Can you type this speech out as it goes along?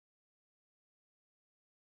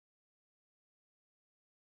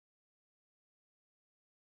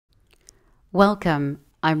Welcome,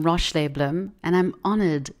 I'm Rochley Blum, and I'm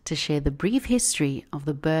honored to share the brief history of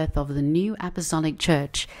the birth of the new Apostolic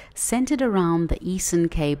Church centered around the Eastern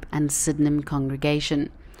Cape and Sydenham congregation.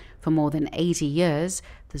 For more than 80 years,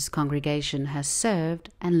 this congregation has served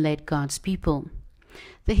and led God's people.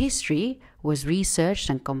 The history was researched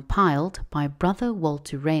and compiled by Brother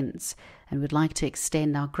Walter Renz, and we'd like to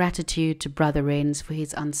extend our gratitude to Brother Renz for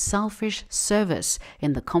his unselfish service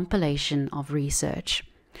in the compilation of research.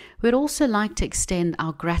 We'd also like to extend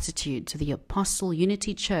our gratitude to the Apostle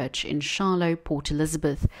Unity Church in Charlotte, Port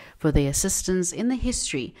Elizabeth, for their assistance in the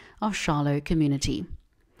history of Charlotte community.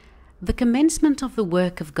 The commencement of the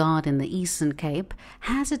work of God in the Eastern Cape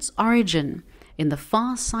has its origin in the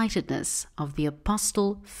far-sightedness of the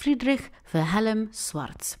Apostle Friedrich Wilhelm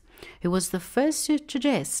Swarts, who was the first to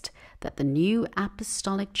suggest that the new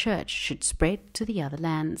Apostolic Church should spread to the other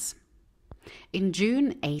lands. In June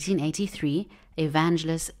 1883,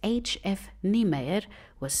 Evangelist H.F. Niemeyer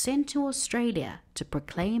was sent to Australia to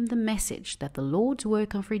proclaim the message that the Lord's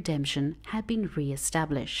work of redemption had been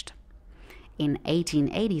re-established. In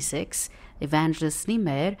 1886, Evangelist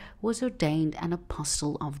Niemeyer was ordained an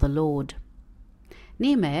apostle of the Lord.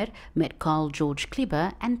 Niemeyer met Carl George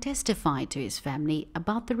Kleber and testified to his family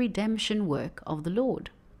about the redemption work of the Lord.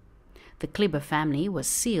 The Kleber family was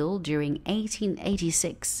sealed during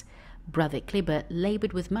 1886. Brother Kleber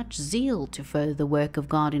labored with much zeal to further the work of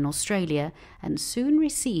God in Australia and soon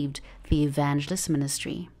received the evangelist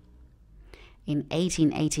ministry. In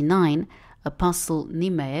 1889, Apostle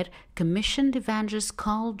Niemeyer commissioned evangelist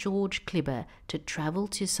Carl George Kleber to travel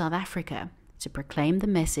to South Africa to proclaim the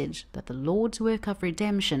message that the Lord's work of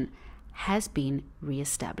redemption has been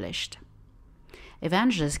re-established.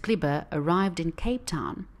 Evangelist Kleber arrived in Cape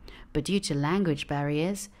Town, but due to language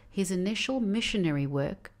barriers, his initial missionary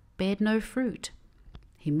work bared no fruit.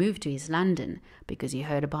 He moved to East London because he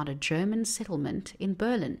heard about a German settlement in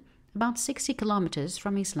Berlin, about 60 kilometers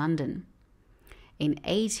from East London. In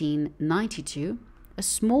 1892, a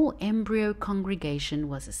small embryo congregation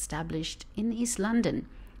was established in East London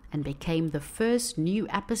and became the first new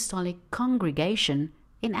apostolic congregation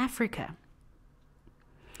in Africa.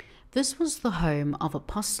 This was the home of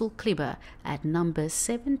Apostle Kleber at number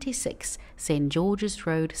 76 St. George's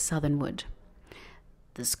Road, Southernwood.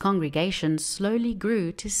 This congregation slowly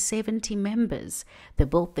grew to 70 members. They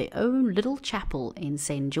built their own little chapel in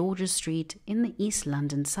St. George's Street in the East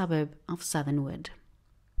London suburb of Southernwood.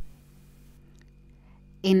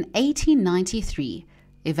 In 1893,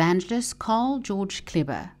 evangelist Carl George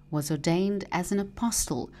Kleber was ordained as an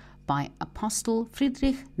apostle by Apostle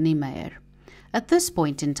Friedrich Niemeyer. At this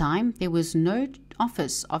point in time, there was no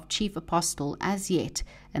office of chief apostle as yet,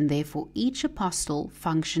 and therefore each apostle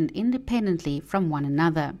functioned independently from one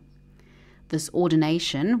another. This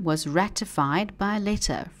ordination was ratified by a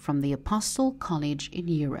letter from the Apostle College in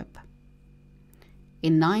Europe.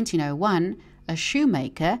 In 1901, a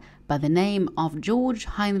shoemaker by the name of George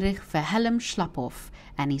Heinrich Wilhelm Schlaphoff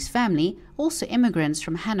and his family, also immigrants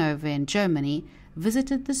from Hanover in Germany,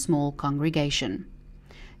 visited the small congregation.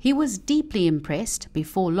 He was deeply impressed.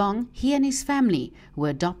 Before long, he and his family were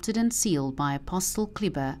adopted and sealed by Apostle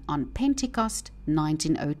Kleber on Pentecost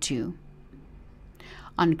 1902.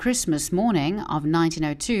 On Christmas morning of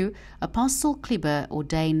 1902, Apostle Kleber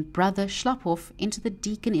ordained Brother Schlaphoff into the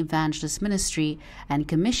deacon evangelist ministry and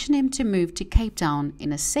commissioned him to move to Cape Town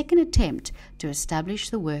in a second attempt to establish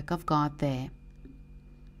the work of God there.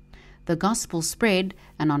 The gospel spread,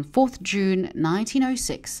 and on 4th June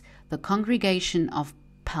 1906, the congregation of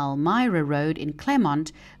Palmyra Road in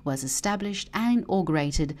Claremont was established and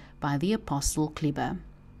inaugurated by the Apostle Kleber.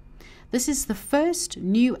 This is the first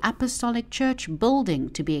new apostolic church building,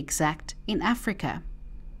 to be exact, in Africa.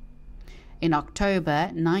 In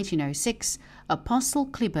October 1906, Apostle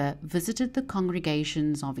Kleber visited the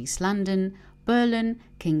congregations of East London, Berlin,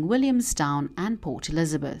 King Williamstown and Port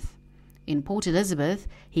Elizabeth. In Port Elizabeth,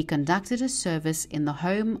 he conducted a service in the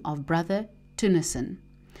home of Brother Tunnison.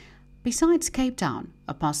 Besides Cape Town,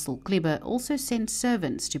 Apostle Kleber also sent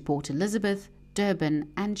servants to Port Elizabeth,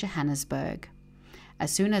 Durban and Johannesburg.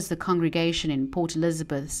 As soon as the congregation in Port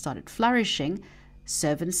Elizabeth started flourishing,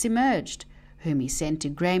 servants emerged, whom he sent to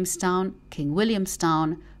Grahamstown, King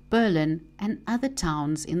Williamstown, Berlin and other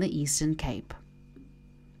towns in the Eastern Cape.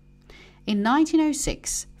 In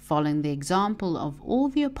 1906, following the example of all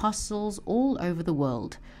the apostles all over the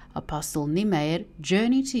world, Apostle Niemeyer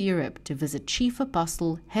journeyed to Europe to visit Chief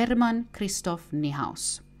Apostle Hermann Christoph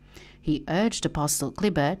Niehaus. He urged Apostle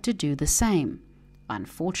Kleber to do the same.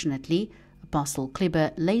 Unfortunately, Apostle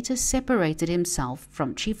Kleber later separated himself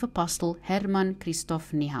from Chief Apostle Hermann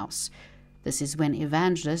Christoph Niehaus This is when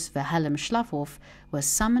evangelist Wilhelm Schlaffhoff was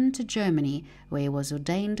summoned to Germany, where he was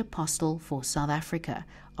ordained apostle for South Africa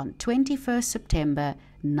on 21st September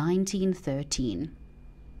 1913.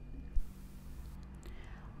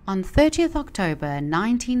 On 30th October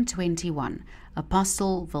 1921,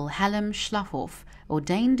 Apostle Wilhelm Schlaffhoff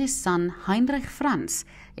ordained his son Heinrich Franz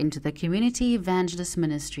into the community evangelist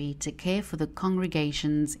ministry to care for the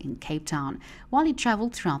congregations in Cape Town while he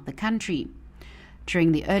travelled throughout the country.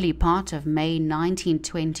 During the early part of May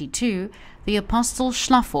 1922, the Apostle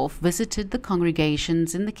Schlaffhoff visited the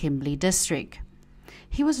congregations in the Kimberley district.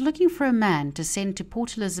 He was looking for a man to send to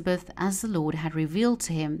Port Elizabeth, as the Lord had revealed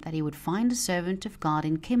to him that he would find a servant of God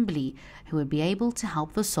in Kimberley who would be able to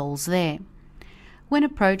help the souls there. When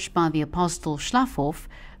approached by the Apostle Schlaffhoff,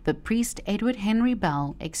 the priest Edward Henry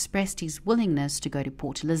Bell expressed his willingness to go to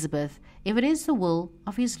Port Elizabeth if it is the will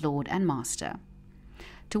of his Lord and Master.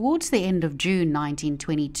 Towards the end of June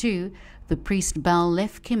 1922, the priest Bell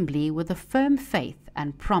left Kimberley with a firm faith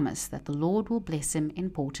and promise that the Lord will bless him in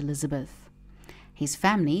Port Elizabeth. His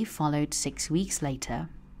family followed 6 weeks later.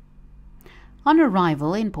 On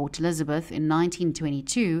arrival in Port Elizabeth in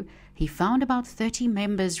 1922, he found about 30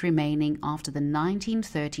 members remaining after the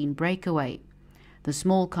 1913 breakaway. The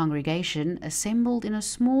small congregation assembled in a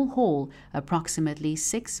small hall approximately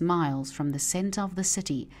 6 miles from the centre of the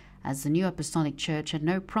city, as the New Apostolic Church had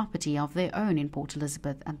no property of their own in Port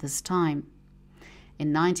Elizabeth at this time.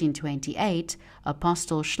 In 1928,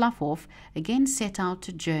 Apostle Schlaffhoff again set out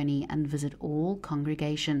to journey and visit all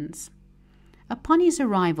congregations. Upon his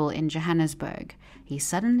arrival in Johannesburg, he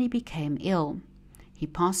suddenly became ill. He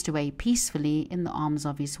passed away peacefully in the arms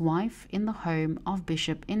of his wife in the home of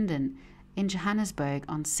Bishop Inden in Johannesburg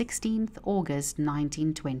on 16th August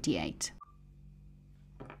 1928.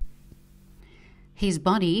 His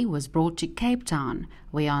body was brought to Cape Town,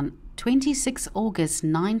 where on 26 August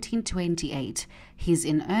 1928, his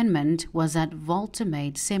interment was at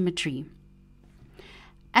Waltermeid Cemetery.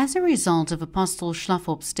 As a result of Apostle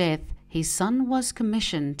Schlaffhoff's death, his son was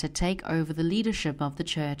commissioned to take over the leadership of the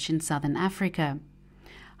church in southern Africa.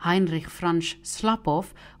 Heinrich Franz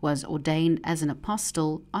Schlaffhoff was ordained as an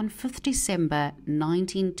apostle on 5th December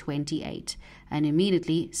 1928 and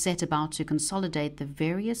immediately set about to consolidate the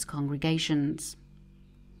various congregations.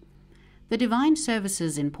 The divine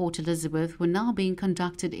services in Port Elizabeth were now being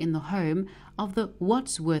conducted in the home of the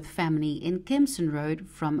Wadsworth family in Kempson Road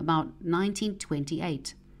from about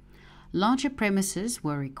 1928. Larger premises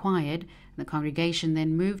were required, and the congregation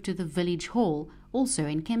then moved to the Village Hall, also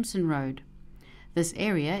in Kempson Road. This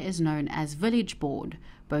area is known as Village Board.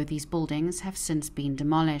 Both these buildings have since been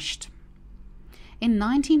demolished. In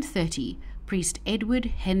 1930, priest Edward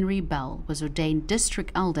Henry Bell was ordained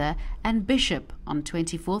district elder and bishop on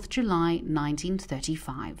 24th July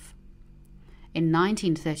 1935. In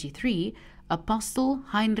 1933, Apostle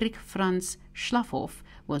Heinrich Franz Schlaffhoff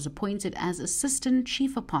was appointed as assistant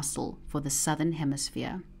chief apostle for the Southern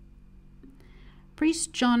Hemisphere.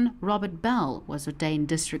 Priest John Robert Bell was ordained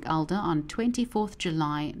district elder on 24th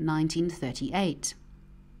July 1938.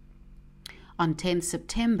 On 10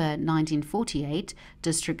 September 1948,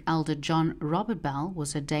 District Elder John Robert Bell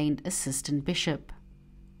was ordained Assistant Bishop.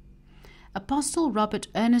 Apostle Robert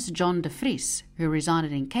Ernest John de Vries, who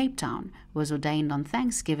resided in Cape Town, was ordained on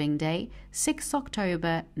Thanksgiving Day, 6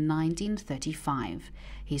 October 1935.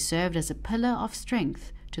 He served as a pillar of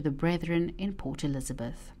strength to the brethren in Port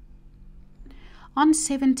Elizabeth. On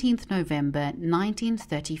 17th November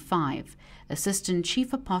 1935, Assistant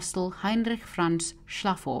Chief Apostle Heinrich Franz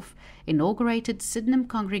Schlaffhoff inaugurated Sydenham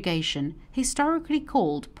Congregation, historically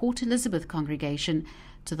called Port Elizabeth Congregation,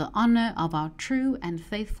 to the honour of our true and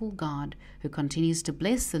faithful God, who continues to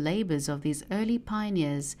bless the labours of these early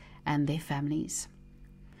pioneers and their families.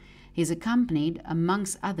 He is accompanied,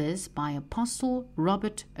 amongst others, by Apostle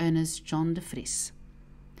Robert Ernest John de Vries.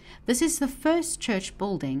 This is the first church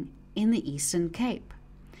building in the Eastern Cape.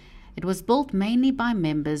 It was built mainly by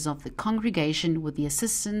members of the congregation with the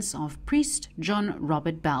assistance of priest John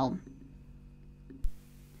Robert Bell.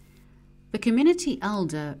 The community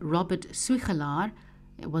elder Robert Suigelaar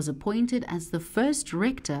was appointed as the first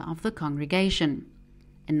rector of the congregation.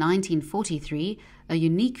 In 1943, a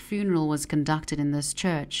unique funeral was conducted in this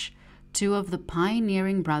church. Two of the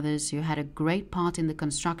pioneering brothers who had a great part in the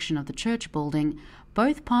construction of the church building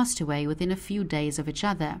both passed away within a few days of each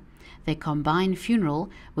other. Their combined funeral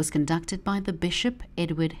was conducted by the Bishop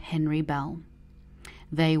Edward Henry Bell.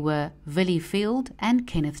 They were Willie Field and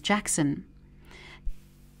Kenneth Jackson.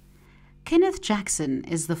 Kenneth Jackson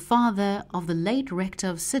is the father of the late rector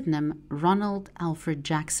of Sydenham, Ronald Alfred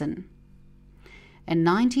Jackson. In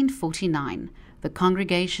 1949, the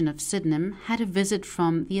congregation of Sydenham had a visit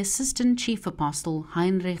from the Assistant Chief Apostle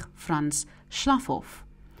Heinrich Franz Schlaffhoff,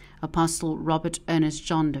 Apostle Robert Ernest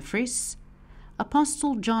John de Vries,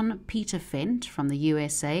 Apostle John Peter Fent from the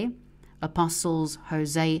USA, Apostles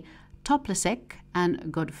Jose Toplasek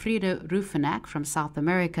and Godfredo Rufenack from South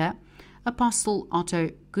America, Apostle Otto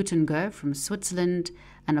Guttinger from Switzerland,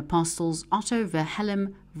 and Apostles Otto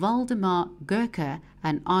Wilhelm Waldemar Görke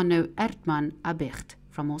and Arno Erdmann Abicht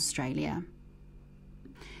from Australia.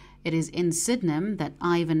 It is in Sydenham that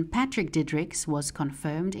Ivan Patrick Diedrichs was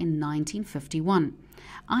confirmed in 1951.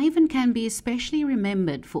 Ivan can be especially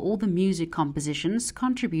remembered for all the music compositions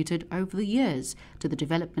contributed over the years to the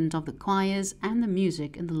development of the choirs and the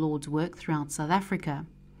music in the Lord's work throughout South Africa.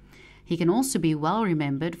 He can also be well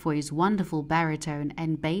remembered for his wonderful baritone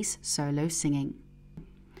and bass solo singing.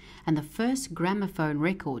 And the first gramophone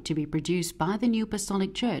record to be produced by the New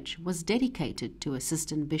Apostolic Church was dedicated to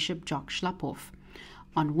Assistant Bishop Jock Schlapphoff.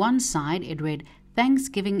 On one side it read,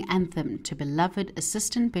 "Thanksgiving Anthem to Beloved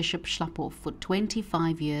Assistant Bishop Schlapphoff for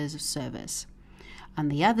 25 years of service." On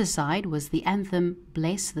the other side was the anthem,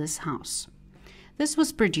 "Bless This House." This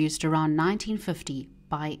was produced around 1950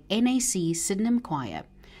 by NAC Sydenham Choir.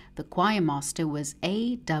 The choir master was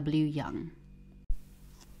A.W. Young.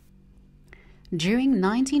 During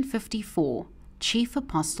 1954, Chief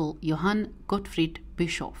Apostle Johann Gottfried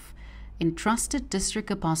Bischoff entrusted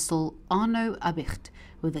District Apostle Arno Abicht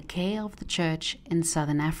with the care of the church in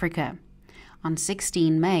Southern Africa. On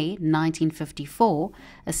 16 May 1954,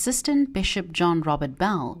 Assistant Bishop John Robert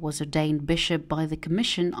Bell was ordained bishop by the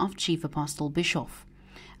Commission of Chief Apostle Bischoff,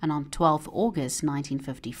 and on 12 August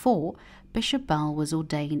 1954, Bishop Bell was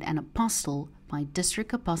ordained an apostle by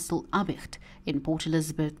District Apostle Abicht in Port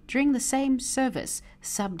Elizabeth. During the same service,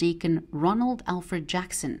 Subdeacon Ronald Alfred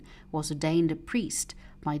Jackson was ordained a priest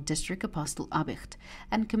by District Apostle Abicht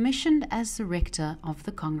and commissioned as the rector of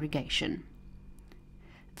the congregation.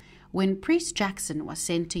 When Priest Jackson was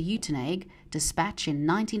sent to Uitenhage, dispatch in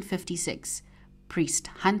 1956, Priest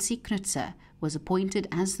Hansie Knutzer was appointed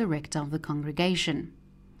as the rector of the congregation.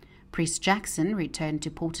 Priest Jackson returned to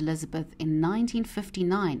Port Elizabeth in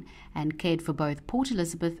 1959 and cared for both Port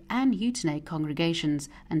Elizabeth and Uitenhage congregations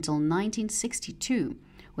until 1962,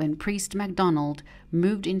 when Priest MacDonald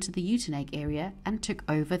moved into the Uitenhage area and took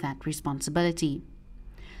over that responsibility.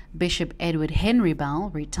 Bishop Edward Henry Bell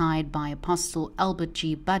retired by Apostle Albert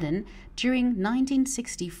G. Budden during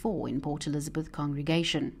 1964 in Port Elizabeth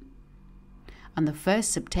congregation. On the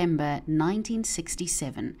 1st September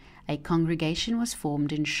 1967, a congregation was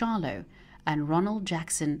formed in Charlotte, and Ronald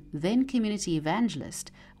Jackson, then community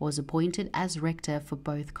evangelist, was appointed as rector for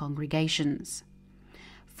both congregations.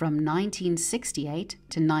 From 1968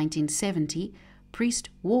 to 1970, Priest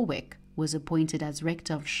Warwick was appointed as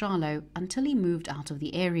rector of Charlotte until he moved out of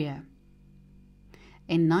the area.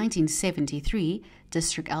 In 1973,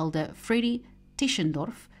 District Elder Freddie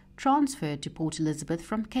Tischendorf transferred to Port Elizabeth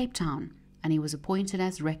from Cape Town, and he was appointed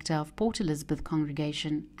as rector of Port Elizabeth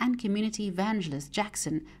congregation, and community evangelist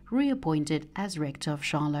Jackson reappointed as rector of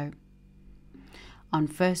Charlotte. On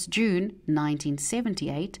 1st June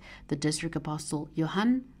 1978, the District Apostle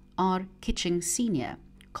Johann R. Kitching Sr.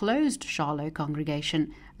 closed Charlotte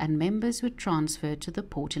congregation and members were transferred to the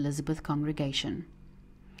Port Elizabeth congregation.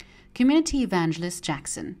 Community evangelist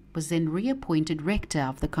Jackson was then reappointed rector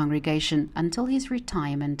of the congregation until his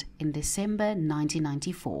retirement in December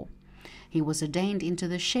 1994. He was ordained into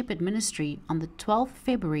the shepherd ministry on the 12th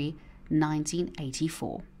February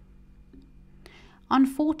 1984. On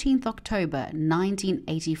 14th October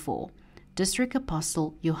 1984, District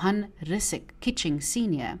Apostle Johann Rissik Kitching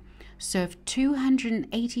Sr. served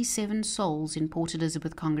 287 souls in Port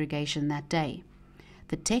Elizabeth congregation that day.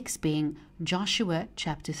 The text being Joshua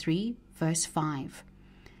chapter 3, verse 5.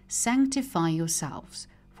 "Sanctify yourselves,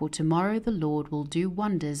 for tomorrow the Lord will do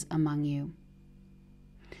wonders among you."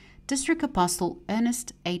 District Apostle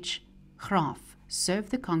Ernest H. Graaf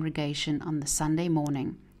served the congregation on the Sunday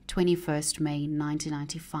morning, 21st May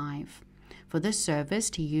 1995. For this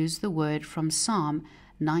service, he used the word from Psalm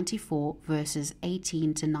 94, verses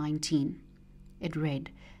 18 to 19. It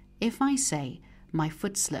read, "If I say, my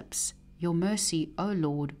foot slips, your mercy, O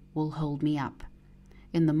Lord, will hold me up.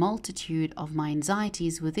 In the multitude of my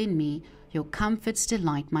anxieties within me, your comforts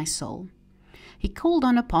delight my soul." He called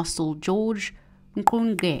on Apostle George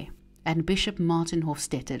Nkrungwe and Bishop Martin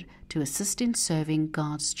Hofstetter to assist in serving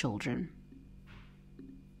God's children.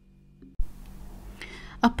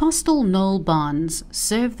 Apostle Noel Barnes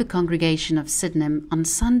served the congregation of Sydenham on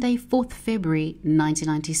Sunday, 4th February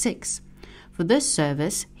 1996. For this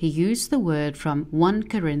service, he used the word from 1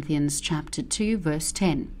 Corinthians chapter 2, verse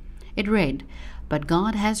 10. It read, but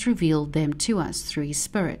God has revealed them to us through His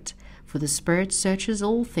Spirit. For the Spirit searches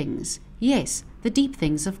all things, yes, the deep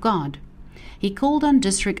things of God. He called on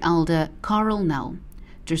District Elder Carl Nell,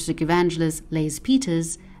 District Evangelist Les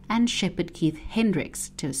Peters, and Shepherd Keith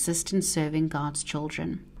Hendricks to assist in serving God's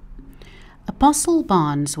children. Apostle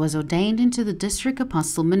Barnes was ordained into the District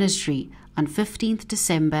Apostle Ministry on 15th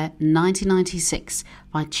December 1996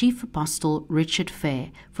 by Chief Apostle Richard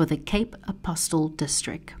Fair for the Cape Apostle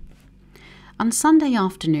District. On Sunday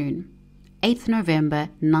afternoon, 8th November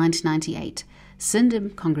 1998,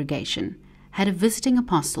 Sydenham Congregation had a visiting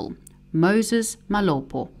apostle, Moses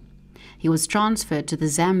Malopo. He was transferred to the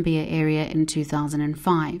Zambia area in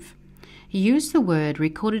 2005. He used the word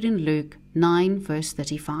recorded in Luke 9 verse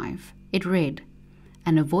 35. It read,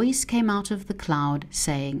 "And a voice came out of the cloud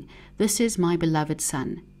saying, 'This is my beloved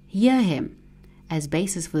Son, hear him,' as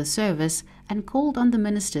basis for the service, and called on the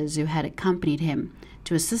ministers who had accompanied him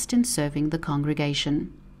to assist in serving the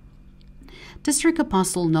congregation." District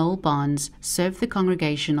Apostle Noel Barnes served the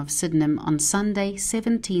congregation of Sydenham on Sunday,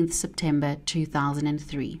 17th September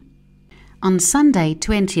 2003. On Sunday,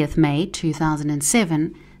 20th May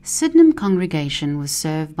 2007, Sydenham congregation was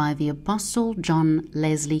served by the Apostle John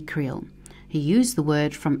Leslie Creel. He used the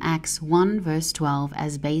word from Acts 1 verse 12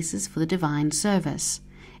 as basis for the divine service.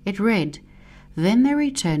 It read, "Then they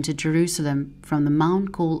returned to Jerusalem from the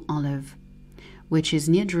mount called Olive, which is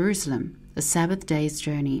near Jerusalem, a Sabbath day's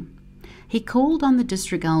journey. He called on the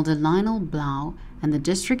district elder Lionel Blau and the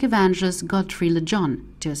district evangelist Godfrey LeJohn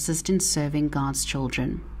to assist in serving God's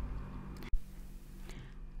children."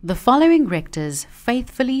 The following rectors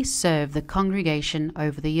faithfully served the congregation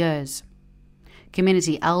over the years.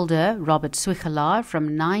 Community Elder Robert Swichelaar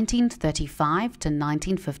from 1935 to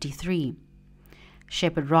 1953.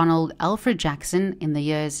 Shepherd Ronald Alfred Jackson in the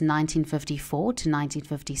years 1954 to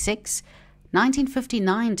 1956,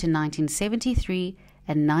 1959 to 1973,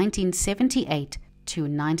 and 1978 to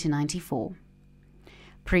 1994.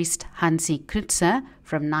 Priest Hansi Krutzer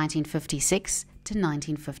from 1956 to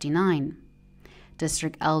 1959.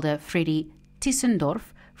 District Elder Freddie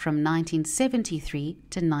Tissendorf from 1973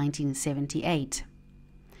 to 1978.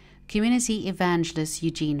 Community Evangelist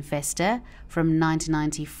Eugene Fester from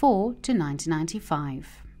 1994 to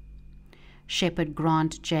 1995. Shepherd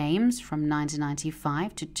Grant James from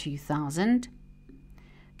 1995 to 2000.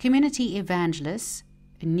 Community Evangelist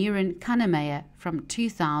Nuren Kannemeyer from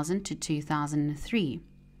 2000 to 2003.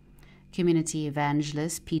 Community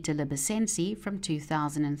Evangelist Peter Libasensi from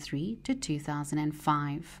 2003 to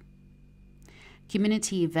 2005.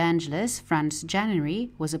 Community Evangelist Franz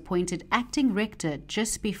January was appointed acting rector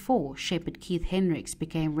just before Shepherd Keith Hendricks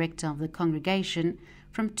became rector of the congregation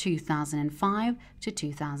from 2005 to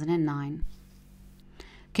 2009.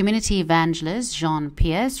 Community Evangelist Jean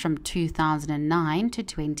Pierce from 2009 to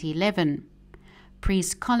 2011.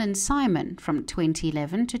 Priest Colin Simon from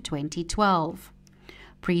 2011 to 2012.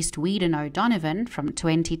 Priest Whedon O'Donovan from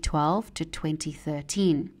 2012 to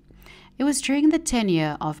 2013. It was during the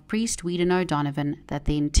tenure of Priest Whedon O'Donovan that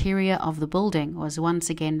the interior of the building was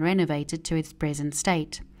once again renovated to its present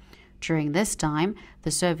state. During this time,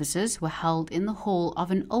 the services were held in the hall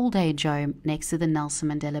of an old age home next to the Nelson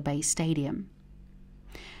Mandela Bay Stadium.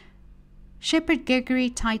 Shepherd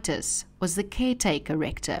Gregory Titus was the caretaker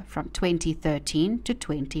rector from 2013 to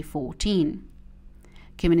 2014.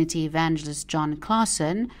 Community Evangelist John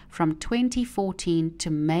Claassen from 2014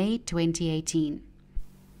 to May 2018.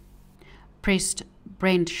 Priest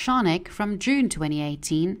Brent Sharnick from June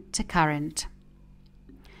 2018 to current.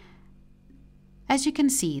 As you can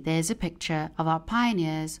see, there's a picture of our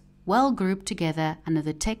pioneers well grouped together under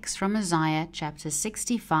the text from Isaiah chapter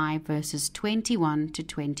 65 verses 21 to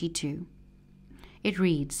 22. It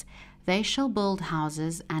reads, "They shall build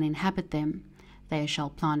houses and inhabit them. They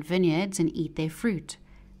shall plant vineyards and eat their fruit.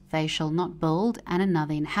 They shall not build and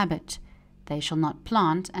another inhabit. They shall not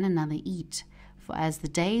plant and another eat. For as the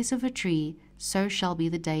days of a tree, so shall be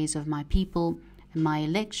the days of my people, and my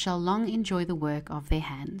elect shall long enjoy the work of their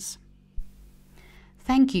hands."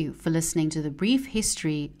 Thank you for listening to the brief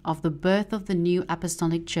history of the birth of the new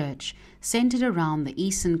Apostolic Church centered around the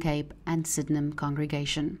Eastern Cape and Sydenham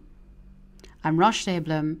congregation. I'm Rosh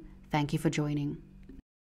Blum. Thank you for joining.